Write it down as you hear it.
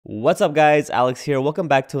What's up guys, Alex here. Welcome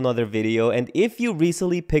back to another video. And if you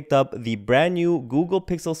recently picked up the brand new Google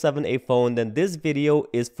Pixel 7a phone, then this video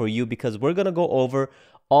is for you because we're going to go over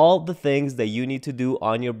all the things that you need to do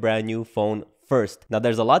on your brand new phone first. Now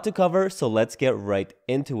there's a lot to cover, so let's get right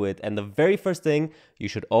into it. And the very first thing you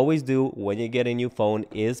should always do when you get a new phone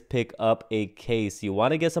is pick up a case. You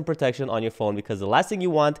want to get some protection on your phone because the last thing you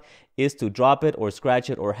want is to drop it or scratch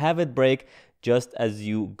it or have it break just as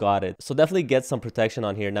you got it. So definitely get some protection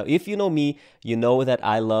on here. Now, if you know me, you know that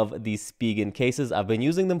I love these Spigen cases. I've been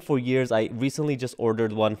using them for years. I recently just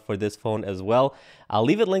ordered one for this phone as well. I'll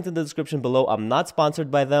leave it linked in the description below. I'm not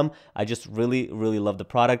sponsored by them. I just really love the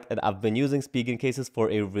product, and I've been using Spigen cases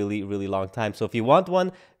for a really long time. So if you want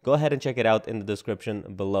one, go ahead and check it out in the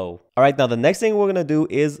description below. All right, now the next thing we're gonna do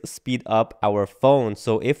is speed up our phone.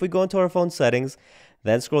 So if we go into our phone settings,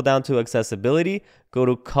 then scroll down to accessibility, go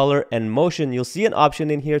to color and motion. You'll see an option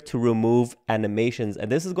in here to remove animations.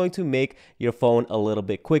 And this is going to make your phone a little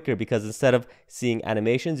bit quicker because instead of seeing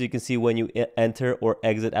animations, you can see when you enter or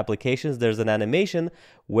exit applications, there's an animation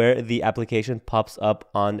where the application pops up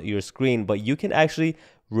on your screen. But you can actually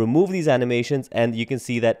remove these animations and you can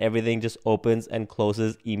see that everything just opens and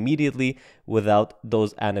closes immediately without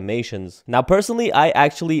those animations. Now personally, I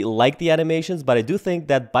actually like the animations, but I do think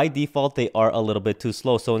that by default they are a little bit too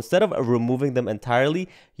slow. So instead of removing them entirely,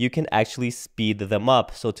 you can actually speed them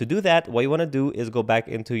up. So to do that, what you want to do is go back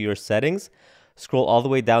into your settings, scroll all the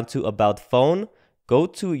way down to about phone, go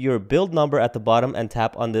to your build number at the bottom and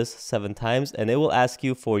tap on this 7 times, and it will ask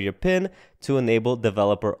you for your PIN to enable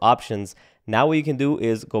developer options. Now what you can do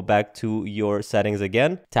is go back to your settings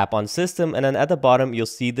again, tap on system, and then at the bottom you'll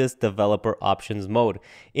see this developer options mode.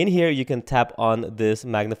 In here you can tap on this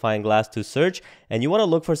magnifying glass to search, and you want to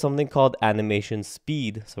look for something called animation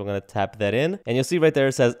speed. So we're going to tap that in, and you'll see right there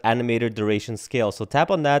it says animator duration scale. So tap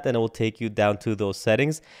on that and it will take you down to those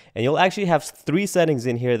settings, and you'll actually have 3 settings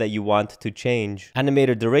in here that you want to change: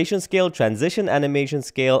 animator duration scale, transition animation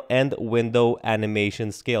scale, and window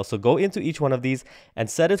animation scale. So go into each one of these and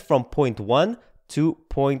set it from 0.1 to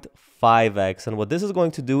 0.5x, and what this is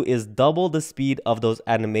going to do is double the speed of those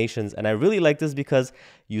animations. And I really like this because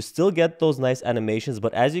you still get those nice animations,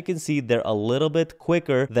 but as you can see, they're a little bit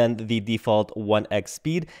quicker than the default 1x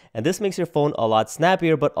speed, and this makes your phone a lot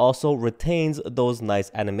snappier but also retains those nice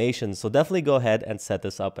animations. So definitely go ahead and set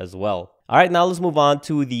this up as well. All right, now let's move on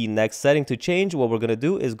to the next setting to change. What we're going to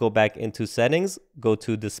do is go back into settings, go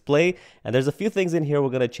to display, and there's a few things in here we're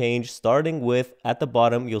going to change, starting with at the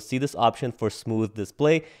bottom, you'll see this option for smooth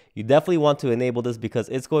display. You definitely want to enable this because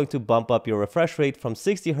it's going to bump up your refresh rate from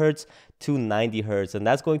 60 Hz to 90 Hz, and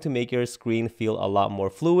that's going to make your screen feel a lot more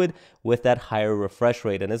fluid with that higher refresh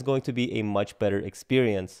rate, and it's going to be a much better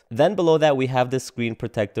experience. Then below that, we have the screen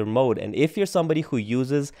protector mode, and if you're somebody who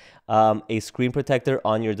uses a screen protector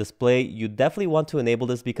on your display, you definitely want to enable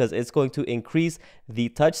this because it's going to increase the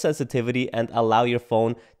touch sensitivity and allow your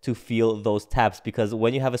phone to feel those taps, because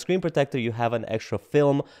when you have a screen protector, you have an extra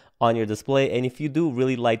film on your display, and if you do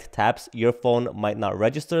really light taps, your phone might not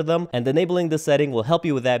register them, and enabling this setting will help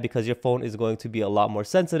you with that because your phone is going to be a lot more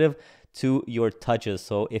sensitive to your touches.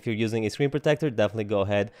 So if you're using a screen protector, definitely go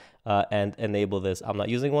ahead and enable this. I'm not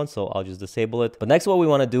using one, so I'll just disable it. But next, what we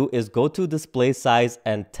want to do is go to display size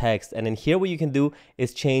and text, and in here what you can do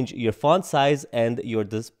is change your font size and your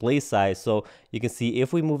display size. So you can see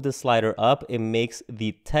if we move the slider up, it makes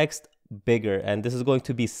the text bigger, and this is going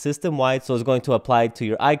to be system wide, so it's going to apply to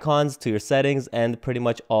your icons, to your settings, and pretty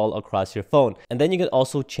much all across your phone. And then you can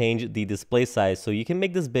also change the display size, so you can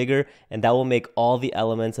make this bigger, and that will make all the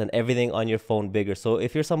elements and everything on your phone bigger. So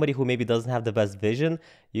if you're somebody who maybe doesn't have the best vision,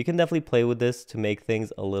 you can definitely play with this to make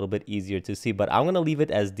things a little bit easier to see, but I'm going to leave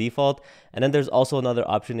it as default. And then there's also another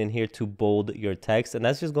option in here to bold your text, and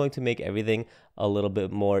that's just going to make everything a little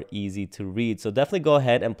bit more easy to read. So definitely go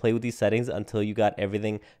ahead and play with these settings until you got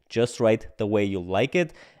everything just right the way you like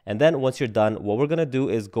it. And then once you're done, what we're going to do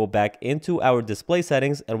is go back into our display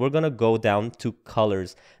settings, and we're going to go down to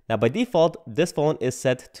colors. Now by default, this phone is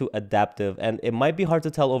set to adaptive, and it might be hard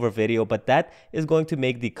to tell over video, but that is going to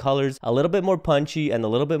make the colors a little bit more punchy and a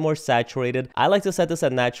little bit more saturated. I like to set this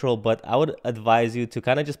at natural, but I would advise you to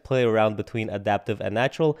kind of just play around between adaptive and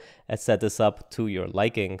natural and set this up to your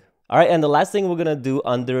liking. All right, and the last thing we're gonna do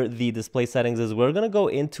under the display settings is we're gonna go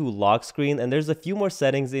into lock screen, and there's a few more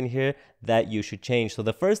settings in here that you should change. So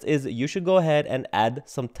the first is you should go ahead and add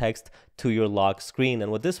some text to your lock screen, and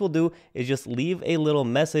what this will do is just leave a little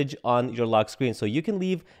message on your lock screen. So you can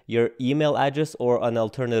leave your email address or an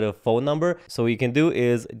alternative phone number. So what you can do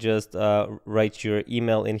is just write your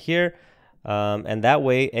email in here. And that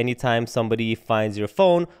way, anytime somebody finds your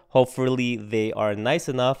phone, hopefully they are nice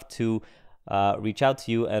enough to reach out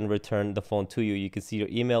to you and return the phone to you. You can see your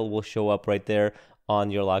email will show up right there on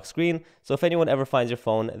your lock screen. So if anyone ever finds your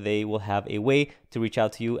phone, they will have a way to reach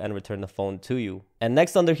out to you and return the phone to you. And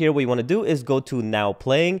next under here, what you want to do is go to Now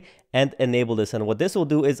Playing and enable this. And what this will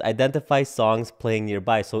do is identify songs playing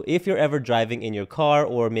nearby. So if you're ever driving in your car,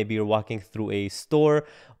 or maybe you're walking through a store,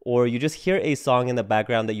 or you just hear a song in the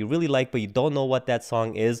background that you really like, but you don't know what that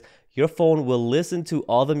song is, your phone will listen to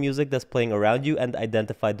all the music that's playing around you and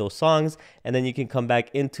identify those songs. And then you can come back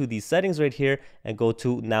into these settings right here and go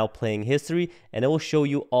to Now Playing History, and it will show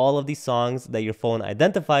you all of these songs that your phone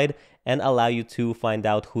identified and allow you to find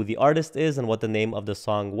out who the artist is and what the name of the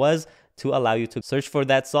song was, to allow you to search for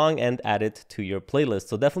that song and add it to your playlist.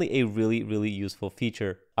 So definitely a really useful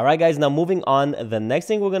feature. All right, guys, now moving on, the next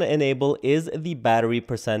thing we're going to enable is the battery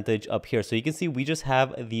percentage up here. So you can see we just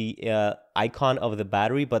have the icon of the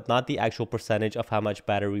battery, but not the actual percentage of how much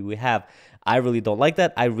battery we have. I really don't like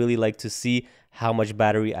that. I really like to see how much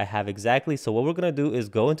battery I have exactly. So what we're going to do is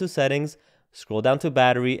go into settings, scroll down to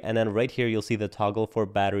battery, and then right here you'll see the toggle for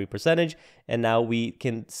battery percentage, and now we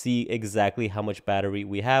can see exactly how much battery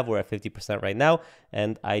we have. We're at 50% right now,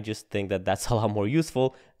 and I just think that that's a lot more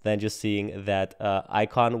useful than just seeing that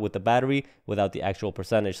icon with the battery without the actual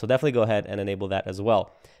percentage. So definitely go ahead and enable that as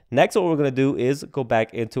well. Next, what we're going to do is go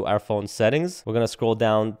back into our phone settings. We're going to scroll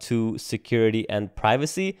down to security and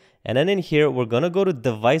privacy. And then in here, we're going to go to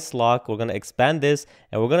device lock. We're going to expand this,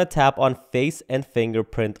 and we're going to tap on face and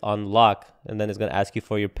fingerprint unlock. And then it's going to ask you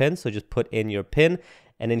for your PIN. So just put in your PIN.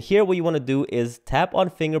 And in here, what you want to do is tap on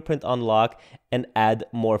fingerprint unlock and add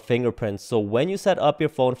more fingerprints. So when you set up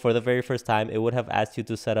your phone for the very first time, it would have asked you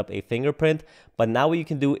to set up a fingerprint. But now what you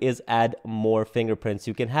can do is add more fingerprints.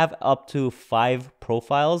 You can have up to 5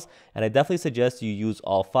 profiles, and I definitely suggest you use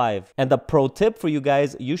all 5. And the pro tip for you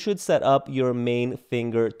guys, you should set up your main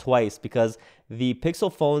finger twice, because the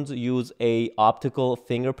Pixel phones use a optical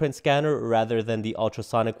fingerprint scanner rather than the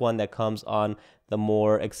ultrasonic one that comes on the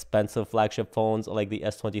more expensive flagship phones like the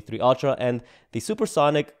S23 Ultra. And the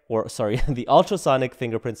supersonic, or sorry, the ultrasonic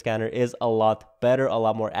fingerprint scanner is a lot better, a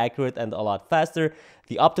lot more accurate, and a lot faster.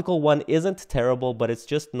 The optical one isn't terrible, but it's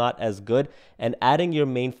just not as good. And adding your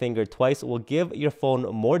main finger twice will give your phone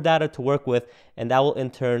more data to work with, and that will in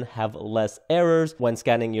turn have less errors when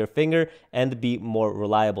scanning your finger and be more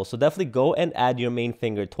reliable. So definitely go and add your main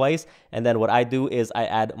finger twice. And then what I do is I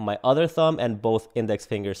add my other thumb and both index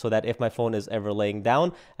fingers, so that if my phone is ever laying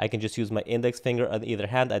down, I can just use my index finger on either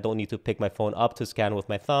hand. I don't need to pick my phone up to scan with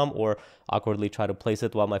my thumb or awkwardly try to place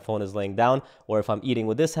it while my phone is laying down. Or if I'm eating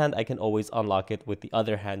with this hand, I can always unlock it with the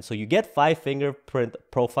other hand. So you get 5 fingerprint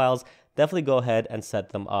profiles. Definitely go ahead and set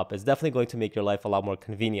them up. It's definitely going to make your life a lot more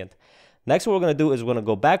convenient. Next, what we're going to do is we're going to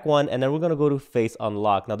go back one, and then we're going to go to face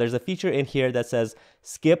unlock. Now there's a feature in here that says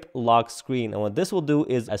skip lock screen. And what this will do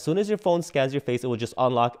is as soon as your phone scans your face, it will just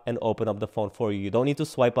unlock and open up the phone for you. You don't need to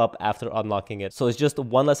swipe up after unlocking it. So it's just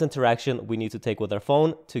one less interaction we need to take with our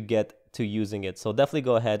phone to get to using it. So definitely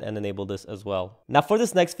go ahead and enable this as well. Now for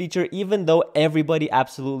this next feature, even though everybody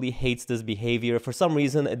absolutely hates this behavior, for some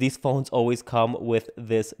reason these phones always come with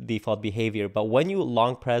this default behavior. But when you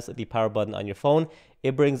long press the power button on your phone,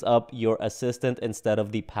 it brings up your assistant instead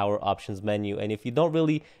of the power options menu. And if you don't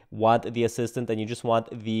really want the assistant and you just want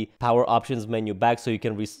the power options menu back so you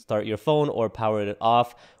can restart your phone or power it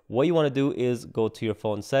off, what you want to do is go to your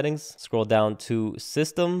phone settings, scroll down to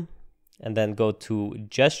system, and then go to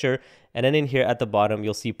gesture. And then in here at the bottom,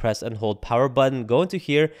 you'll see press and hold power button. Go into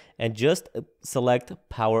here and just select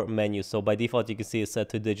power menu. So by default, you can see it's set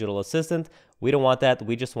to digital assistant. We don't want that.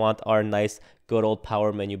 We just want our nice good old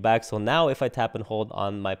power menu back. So now if I tap and hold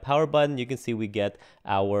on my power button, you can see we get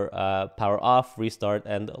our power off, restart,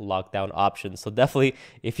 and lockdown options. So definitely,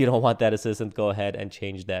 if you don't want that assistant, go ahead and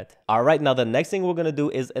change that. All right, now the next thing we're gonna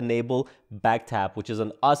do is enable back tap, which is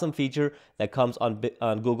an awesome feature that comes on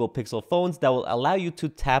Google Pixel phones that will allow you to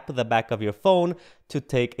tap the back of your phone to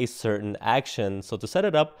take a certain action. So to set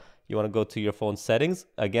it up, you want to go to your phone settings,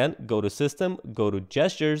 again, go to system, go to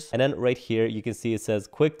gestures, and then right here, you can see it says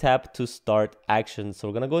quick tap to start action. So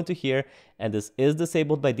we're going to go into here, and this is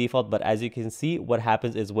disabled by default, but as you can see, what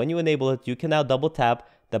happens is when you enable it, you can now double tap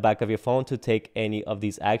the back of your phone to take any of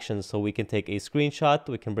these actions. So we can take a screenshot,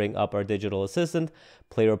 we can bring up our digital assistant,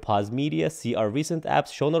 play or pause media, see our recent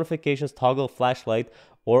apps, show notifications, toggle flashlight,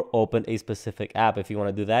 or open a specific app. If you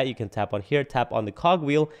want to do that, you can tap on here, tap on the cog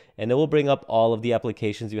wheel, and it will bring up all of the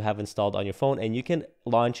applications you have installed on your phone, and you can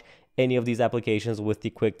launch any of these applications with the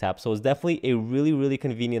quick tap. So it's definitely a really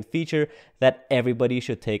convenient feature that everybody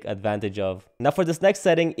should take advantage of. Now for this next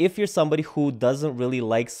setting, if you're somebody who doesn't really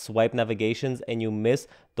like swipe navigations and you miss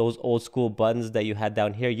those old school buttons that you had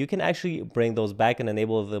down here, you can actually bring those back and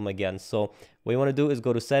enable them again. So what you want to do is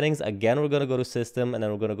go to settings. Again, we're going to go to system, and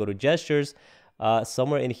then we're going to go to gestures.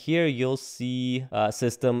 Somewhere in here, you'll see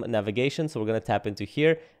system navigation. So we're going to tap into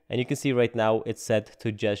here, and you can see right now it's set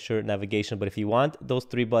to gesture navigation. But if you want those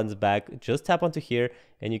 3 buttons back, just tap onto here,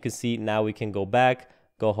 and you can see now we can go back,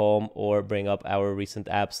 go home, or bring up our recent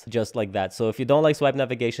apps just like that. So if you don't like swipe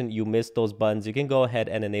navigation, you missed those buttons, you can go ahead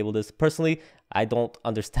and enable this. Personally, I don't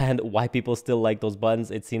understand why people still like those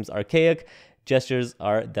buttons. It seems archaic. Gestures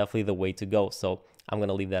are definitely the way to go. So I'm going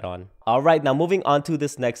to leave that on. All right, now moving on to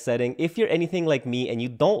this next setting. If you're anything like me and you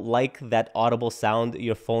don't like that audible sound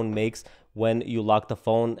your phone makes when you lock the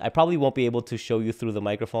phone, I probably won't be able to show you through the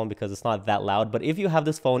microphone because it's not that loud. But if you have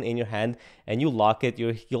this phone in your hand and you lock it,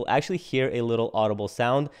 you'll actually hear a little audible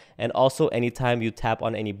sound. And also anytime you tap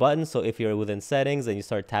on any button, so if you're within settings and you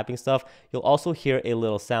start tapping stuff, you'll also hear a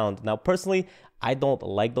little sound. Now, personally, I don't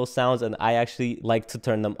like those sounds and I actually like to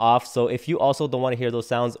turn them off. So if you also don't want to hear those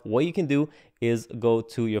sounds, what you can do is go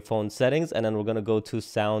to your phone settings, and then we're going to go to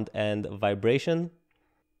sound and vibration.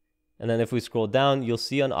 And then if we scroll down, you'll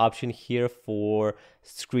see an option here for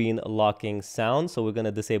screen locking sound. So we're going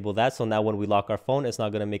to disable that. So now when we lock our phone, it's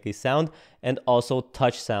not going to make a sound. And also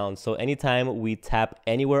touch sound. So anytime we tap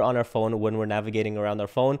anywhere on our phone when we're navigating around our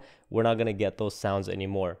phone, we're not going to get those sounds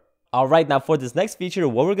anymore. All right, now for this next feature,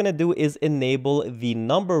 what we're going to do is enable the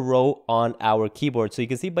number row on our keyboard. So you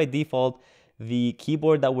can see by default, the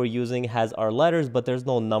keyboard that we're using has our letters, but there's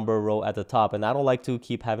no number row at the top. And I don't like to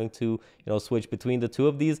keep having to, switch between the two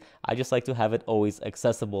of these. I just like to have it always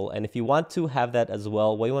accessible. And if you want to have that as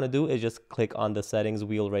well, what you want to do is just click on the settings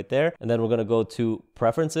wheel right there. And then we're going to go to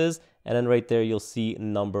preferences. And then right there, you'll see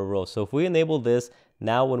number row. So if we enable this,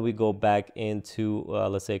 now when we go back into,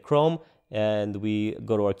 let's say Chrome, and we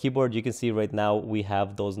go to our keyboard, you can see right now we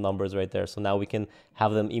have those numbers right there. So now we can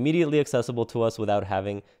have them immediately accessible to us without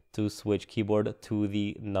having to switch keyboard to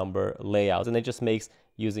the number layout. And it just makes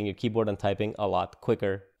using your keyboard and typing a lot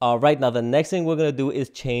quicker. All right, now the next thing we're gonna do is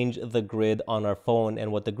change the grid on our phone.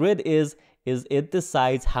 And what the grid is it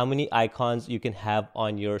decides how many icons you can have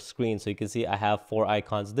on your screen. So you can see I have 4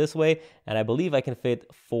 icons this way, and I believe I can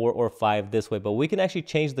fit 4 or 5 this way, but we can actually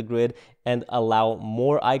change the grid and allow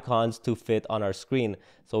more icons to fit on our screen.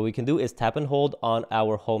 So what we can do is tap and hold on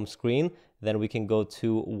our home screen. Then we can go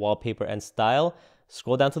to wallpaper and style.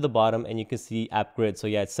 Scroll down to the bottom and you can see app grid. So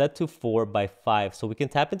yeah, it's set to 4 by 5. So we can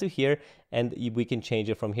tap into here and we can change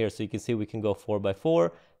it from here. So you can see we can go 4 by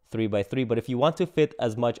 4, 3 by 3. But if you want to fit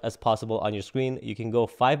as much as possible on your screen, you can go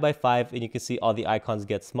 5 by 5 and you can see all the icons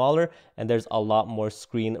get smaller and there's a lot more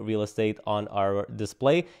screen real estate on our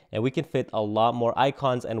display. And we can fit a lot more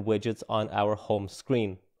icons and widgets on our home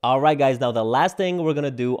screen. All right, guys, now the last thing we're going to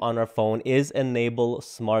do on our phone is enable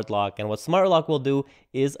smart lock. And what smart lock will do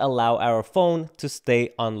is allow our phone to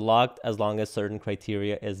stay unlocked as long as certain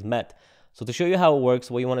criteria is met. So to show you how it works,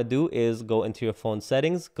 what you want to do is go into your phone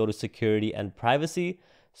settings, go to security and privacy,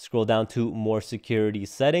 scroll down to more security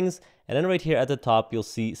settings, and then right here at the top, you'll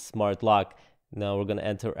see smart lock. Now we're going to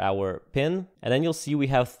enter our PIN, and then you'll see we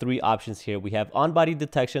have 3 options here. We have on-body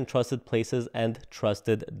detection, trusted places, and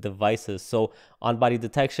trusted devices. So on-body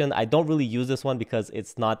detection, I don't really use this one because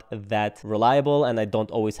it's not that reliable and I don't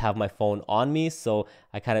always have my phone on me. So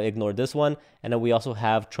I kind of ignore this one. And then we also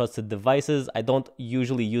have trusted devices. I don't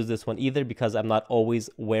usually use this one either because I'm not always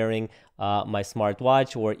wearing my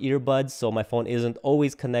smartwatch or earbuds. So my phone isn't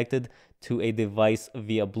always connected to a device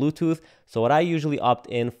via Bluetooth. So what I usually opt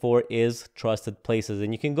in for is trusted places.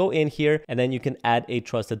 And you can go in here and then you can add a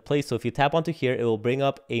trusted place. So if you tap onto here, it will bring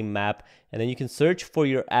up a map and then you can search for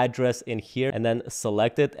your address in here and then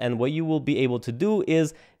select it. And what you will be able to do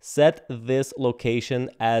is set this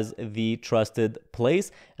location as the trusted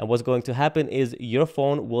place. And what's going to happen is your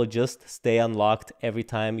phone will just stay unlocked every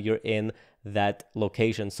time you're in that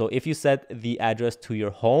location. So if you set the address to your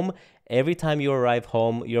home, every time you arrive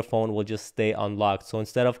home, your phone will just stay unlocked. So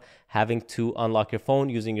instead of having to unlock your phone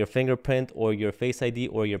using your fingerprint or your Face ID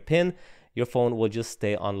or your PIN, your phone will just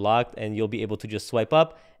stay unlocked and you'll be able to just swipe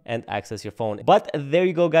up and access your phone. But there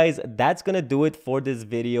you go, guys. That's gonna do it for this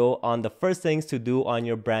video on the first things to do on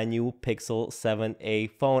your brand new Pixel 7a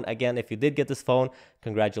phone. Again, if you did get this phone,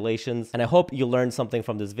 congratulations. And I hope you learned something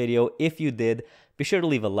from this video. If you did, be sure to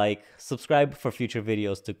leave a like, subscribe for future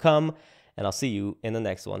videos to come, and I'll see you in the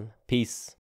next one. Peace.